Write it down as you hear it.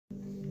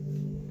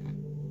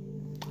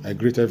I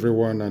greet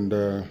everyone and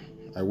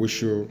I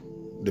wish you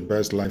the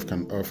best life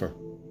can offer.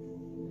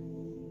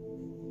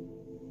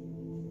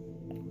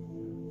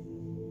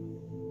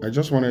 I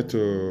just wanted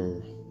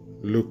to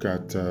look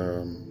at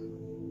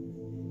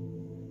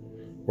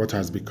what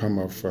has become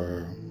of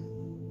a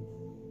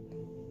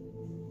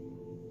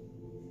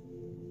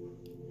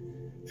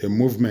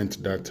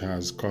movement that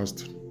has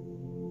cost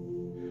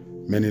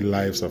many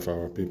lives of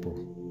our people.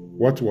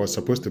 What was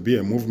supposed to be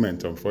a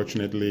movement,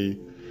 unfortunately,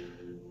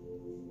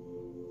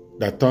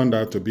 that turned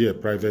out to be a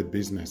private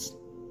business,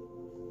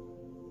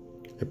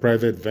 a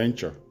private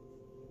venture,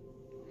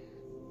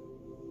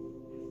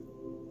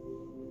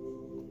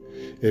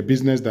 a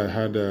business that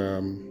had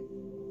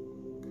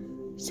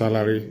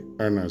salary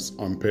earners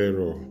on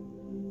payroll,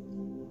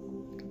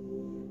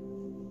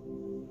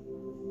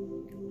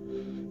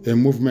 a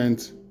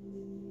movement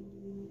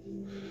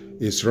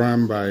is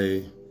run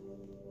by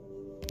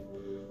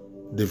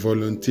the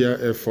volunteer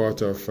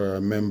effort of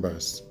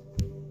members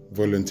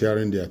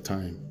volunteering their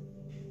time.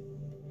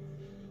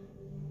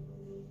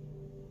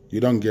 You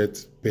don't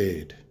get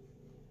paid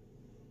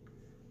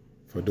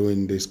for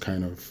doing this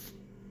kind of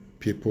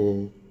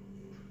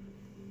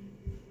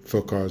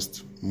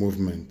people-focused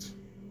movement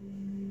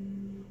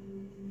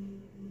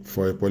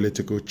for a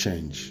political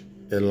change,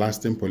 a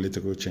lasting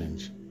political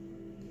change.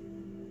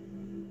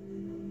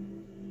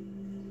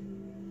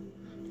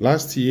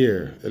 Last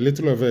year, a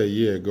little over a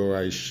year ago,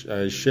 I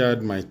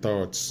shared my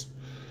thoughts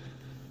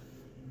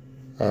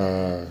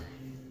on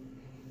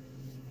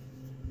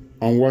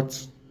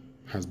what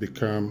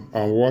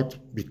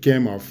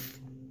became of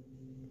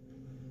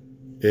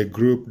a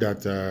group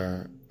that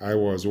I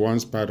was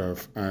once part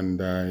of,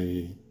 and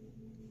I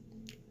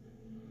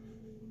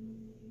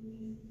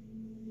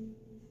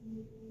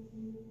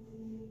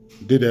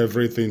did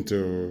everything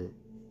to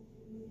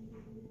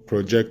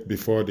project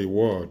before the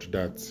world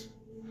that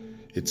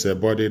it's a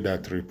body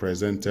that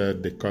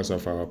represented the cause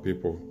of our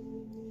people.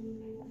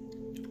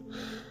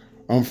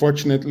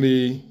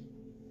 Unfortunately,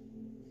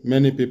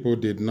 many people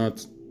did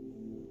not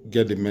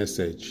get the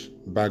message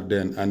back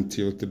then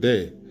until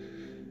today.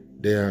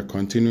 They are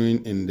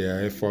continuing in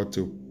their effort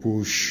to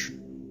push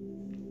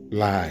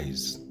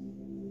lies,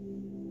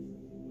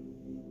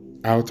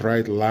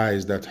 outright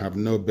lies that have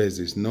no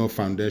basis, no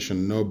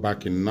foundation, no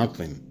backing,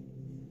 nothing.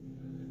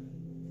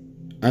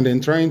 And in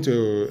trying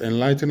to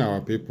enlighten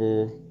our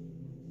people,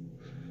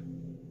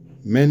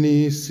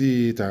 many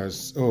see it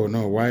as, oh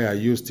no, why are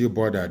you still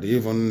bothered?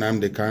 Even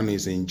Nnamdi Kanu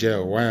is in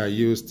jail. Why are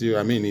you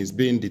still, he's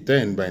being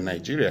detained by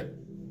Nigeria.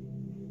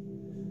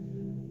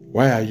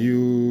 Why are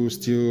you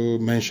still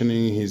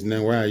mentioning his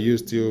name? Why are you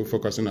still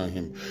focusing on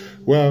him?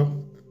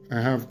 Well,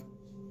 I have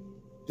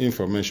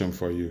information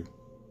for you.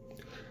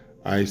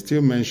 I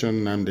still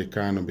mention Nnamdi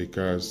Kanu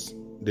because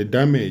the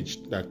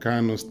damage that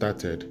Kanu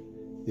started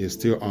is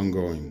still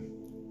ongoing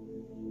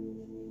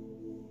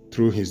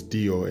through his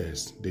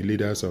DOS, the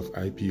leaders of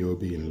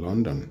IPOB in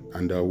London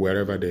and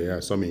wherever they are,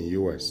 some in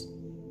US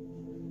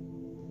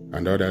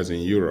and others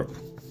in Europe.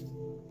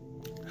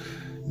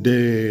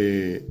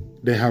 They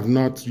have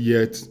not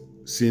yet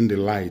seen the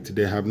light.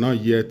 They have not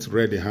yet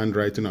read the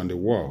handwriting on the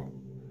wall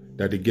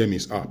that the game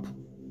is up.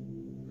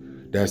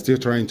 They are still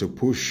trying to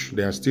push.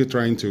 They are still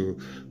trying to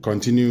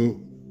continue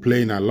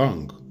playing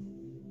along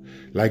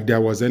like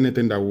there was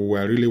anything that we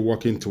were really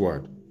working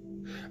toward.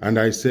 And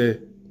I say,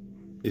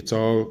 it's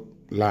all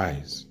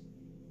lies.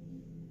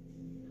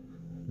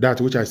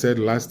 That which I said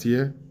last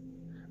year,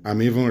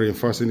 I'm even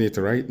reinforcing it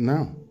right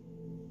now.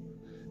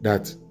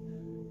 That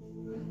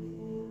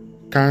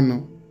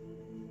Kanu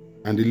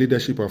and the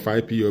leadership of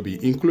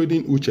IPOB,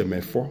 including Uche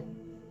Mefo,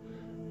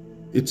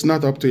 it's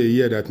not up to a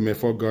year that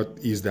Mefo got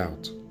eased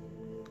out.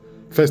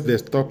 First, they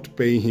stopped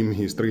paying him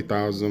his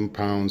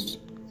 £3,000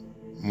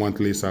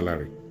 monthly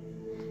salary.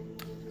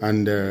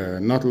 And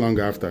not long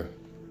after,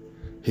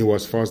 he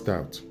was forced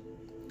out.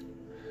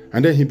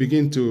 And then he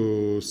began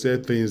to say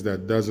things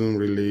that doesn't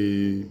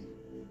really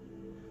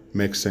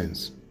make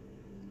sense.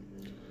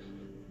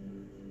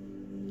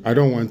 I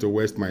don't want to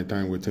waste my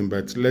time with him,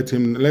 but let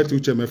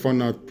Uche Mefo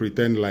not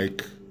pretend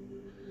like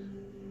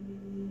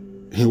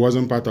he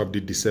wasn't part of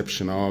the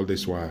deception all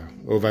this while,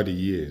 over the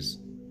years.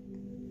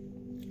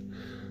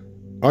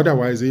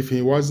 Otherwise, if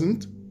he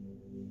wasn't,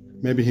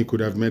 maybe he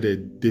could have made a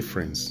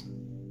difference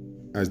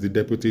as the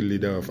deputy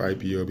leader of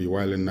IPOB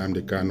while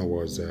Nnamdi Kanu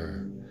was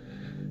in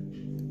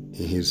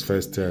his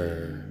first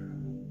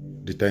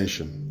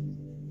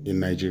detention in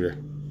Nigeria,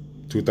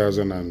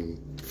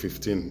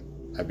 2015,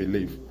 I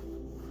believe,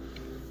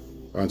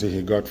 until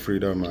he got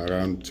freedom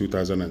around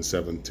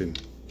 2017,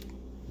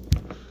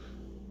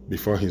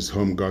 before his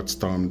home got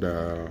stormed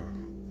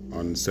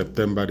on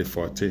September the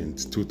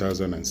 14th,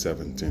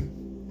 2017.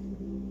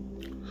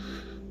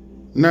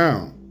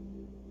 Now,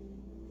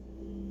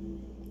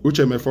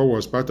 Uche Mefo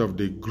was part of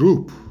the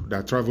group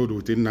that traveled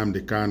with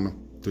Nnamdi Kanu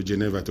to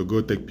Geneva to go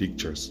take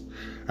pictures.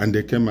 And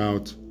they came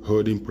out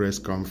holding press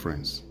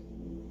conference.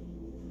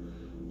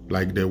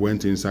 Like they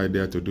went inside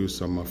there to do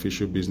some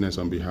official business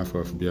on behalf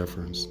of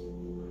Biafrans.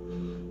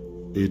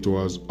 It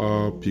was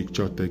all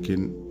picture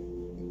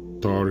taking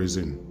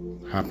tourism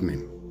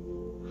happening.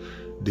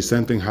 The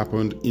same thing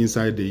happened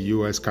inside the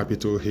U.S.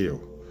 Capitol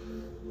Hill.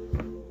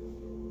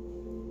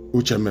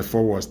 Uche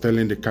Mefo was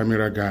telling the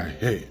camera guy,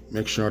 hey,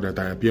 make sure that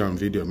I appear on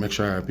video, make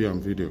sure I appear on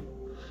video.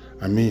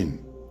 I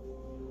mean,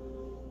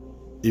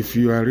 if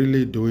you are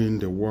really doing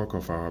the work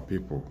of our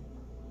people,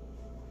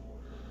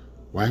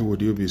 why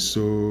would you be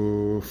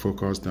so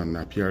focused on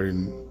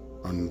appearing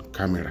on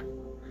camera?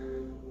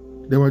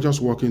 They were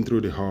just walking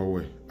through the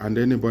hallway, and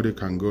anybody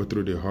can go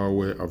through the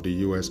hallway of the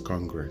U.S.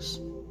 Congress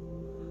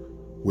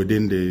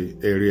within the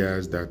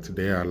areas that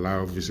they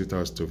allow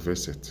visitors to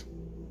visit.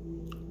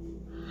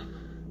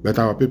 But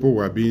our people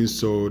were being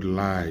sold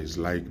lies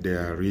like they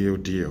are real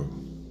deal.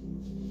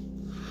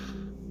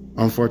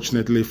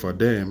 Unfortunately for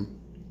them,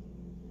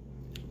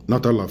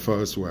 not all of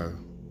us were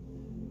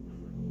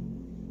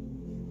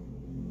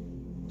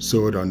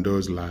sold on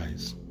those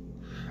lies.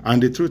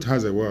 And the truth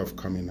has a way of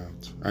coming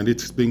out. And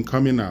it's been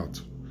coming out,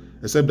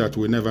 except that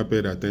we never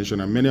paid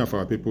attention. And many of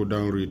our people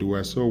don't read.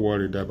 We're so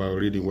worried about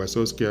reading. We're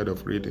so scared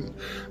of reading.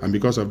 And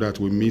because of that,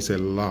 we miss a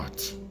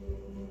lot.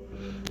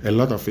 A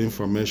lot of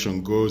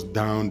information goes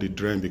down the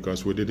drain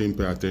because we didn't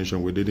pay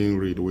attention, we didn't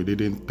read, we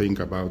didn't think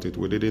about it,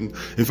 we didn't...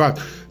 In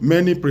fact,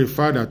 many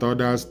prefer that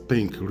others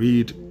think,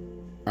 read,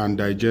 and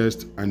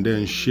digest, and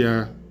then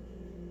share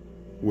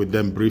with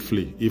them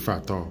briefly, if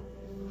at all.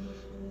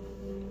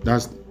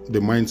 That's the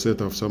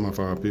mindset of some of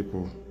our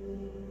people.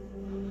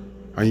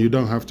 And you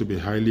don't have to be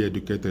highly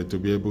educated to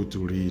be able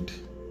to read,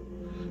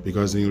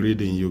 because in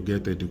reading you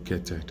get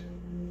educated.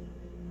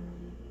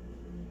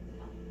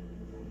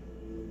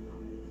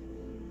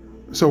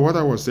 So what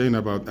I was saying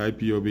about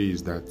IPOB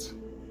is that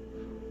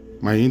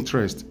my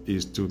interest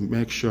is to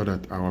make sure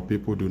that our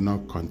people do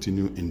not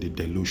continue in the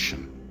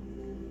delusion.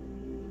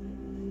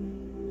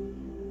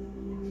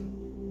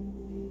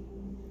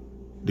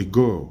 The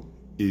goal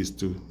is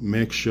to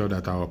make sure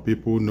that our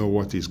people know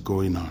what is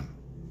going on.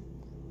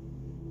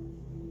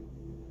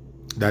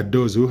 That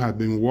those who have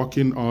been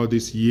working all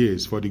these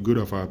years for the good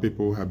of our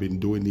people have been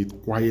doing it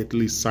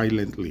quietly,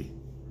 silently,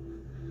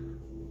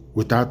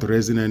 without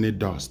raising any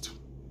dust,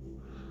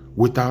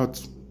 without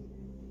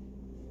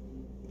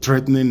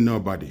threatening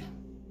nobody.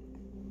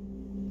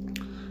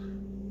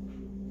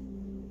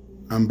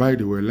 And by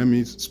the way, let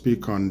me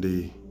speak on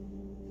the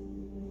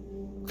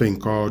thing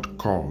called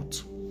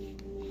cult.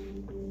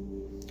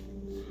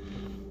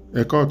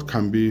 A cult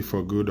can be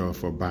for good or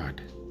for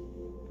bad.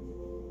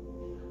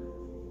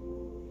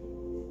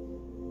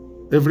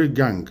 Every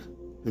gang,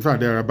 in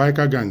fact, there are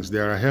biker gangs,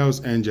 there are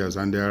Hells Angels,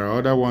 and there are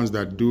other ones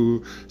that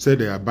do say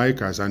they are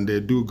bikers and they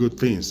do good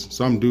things.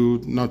 Some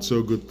do not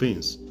so good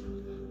things.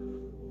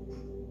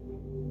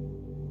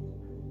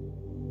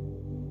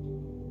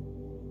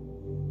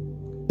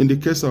 In the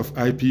case of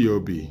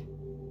IPOB,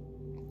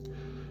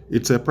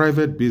 it's a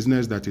private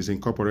business that is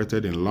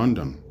incorporated in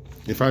London.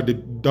 In fact, the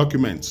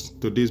documents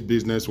to this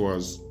business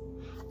was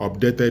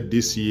updated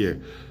this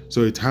year.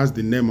 So it has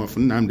the name of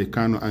Nnamdi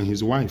Kanu and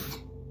his wife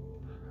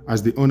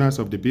as the owners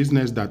of the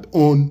business that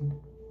own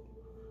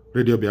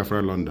Radio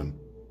Biafra London.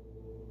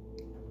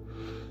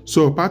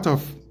 So part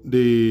of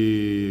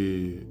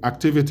the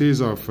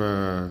activities of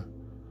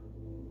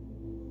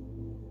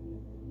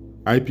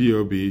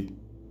IPOB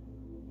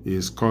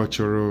is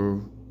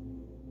cultural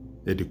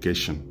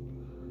education,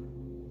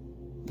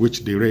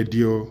 which the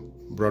radio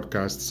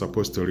broadcast is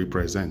supposed to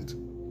represent.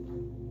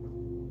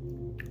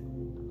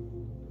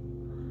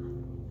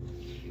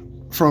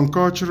 From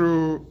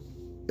cultural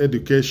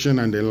education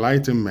and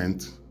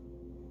enlightenment,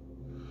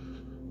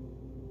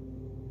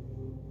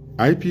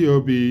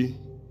 IPOB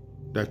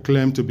that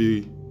claimed to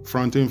be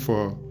fronting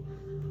for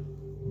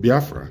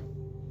Biafra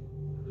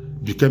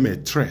became a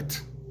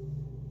threat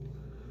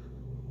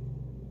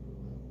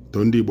to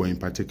Ndigbo in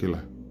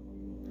particular,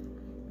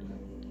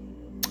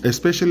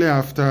 especially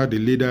after the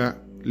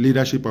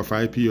leadership of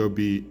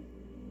IPOB,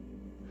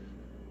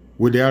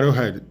 with the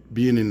arrowhead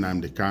being in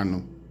Nnamdi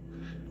Kanu,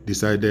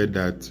 decided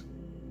that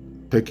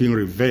taking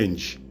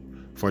revenge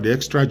for the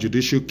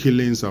extrajudicial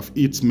killings of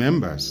its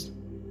members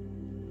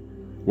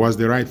was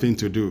the right thing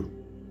to do.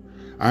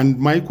 And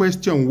my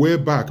question way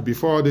back,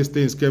 before all these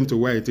things came to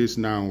where it is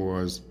now,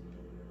 was,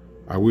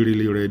 are we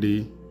really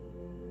ready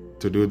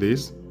to do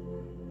this?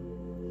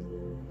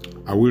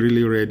 Are we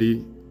really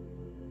ready,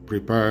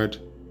 prepared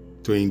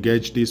to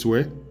engage this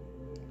way?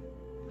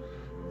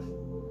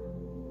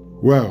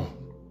 Well,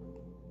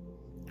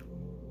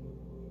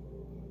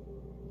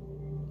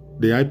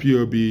 the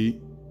IPOB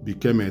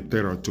became a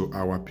terror to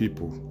our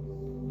people,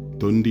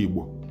 to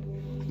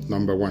Ndigbo,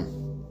 number one.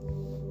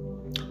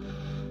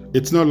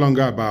 It's no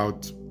longer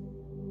about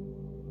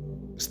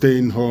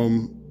staying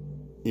home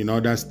in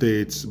other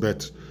states,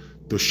 but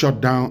to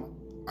shut down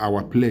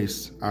our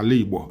place,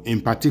 Igbo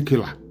in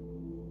particular,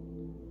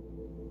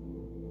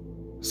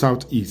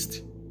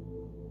 Southeast.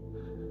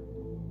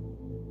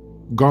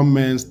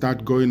 Government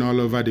start going all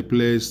over the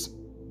place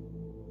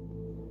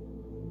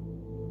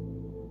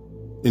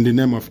in the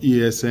name of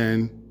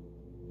ESN.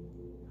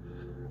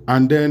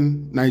 And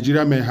then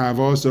Nigeria may have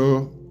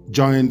also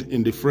joined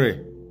in the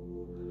fray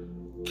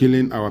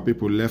killing our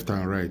people left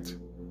and right.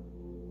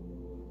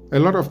 A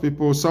lot of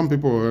people, some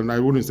people, and I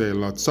wouldn't say a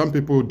lot, some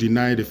people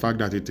deny the fact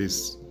that it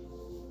is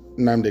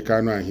Nnamdi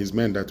Kanu and his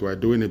men that were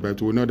doing it,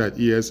 but we know that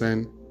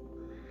ESN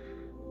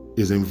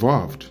is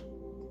involved.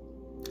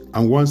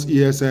 And once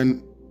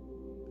ESN,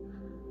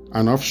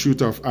 an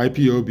offshoot of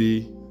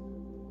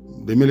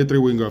IPOB, the military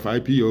wing of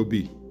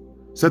IPOB,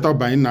 set up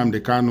by Nnamdi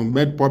Kanu,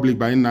 made public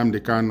by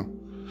Nnamdi Kanu,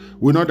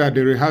 we know that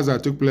the rehearsal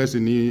took place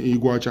in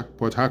Iguacha,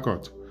 Port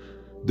Harcourt,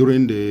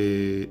 during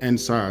the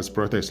NSAS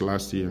protest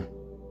last year.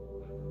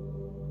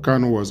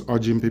 Kanu was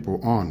urging people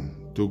on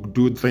to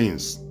do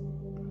things,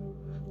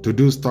 to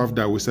do stuff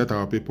that will set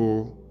our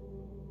people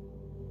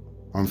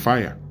on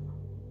fire.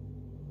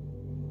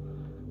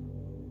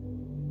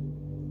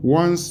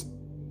 Once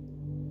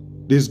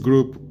this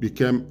group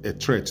became a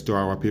threat to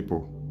our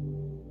people,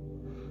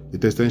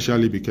 it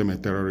essentially became a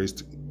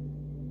terrorist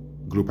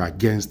group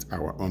against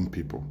our own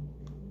people.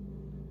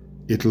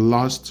 It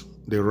lost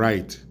the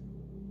right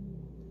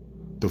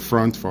to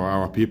front for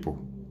our people.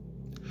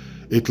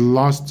 It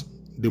lost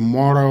the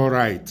moral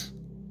right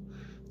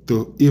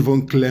to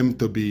even claim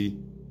to be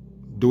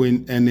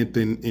doing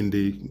anything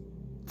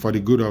for the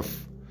good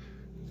of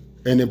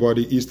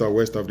anybody east or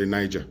west of the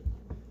Niger.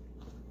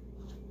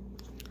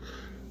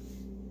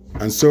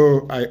 And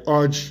so I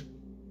urge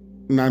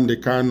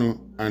Nnamdi Kanu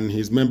and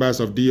his members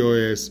of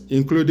DOS,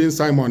 including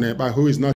Simon Ekpa, who is not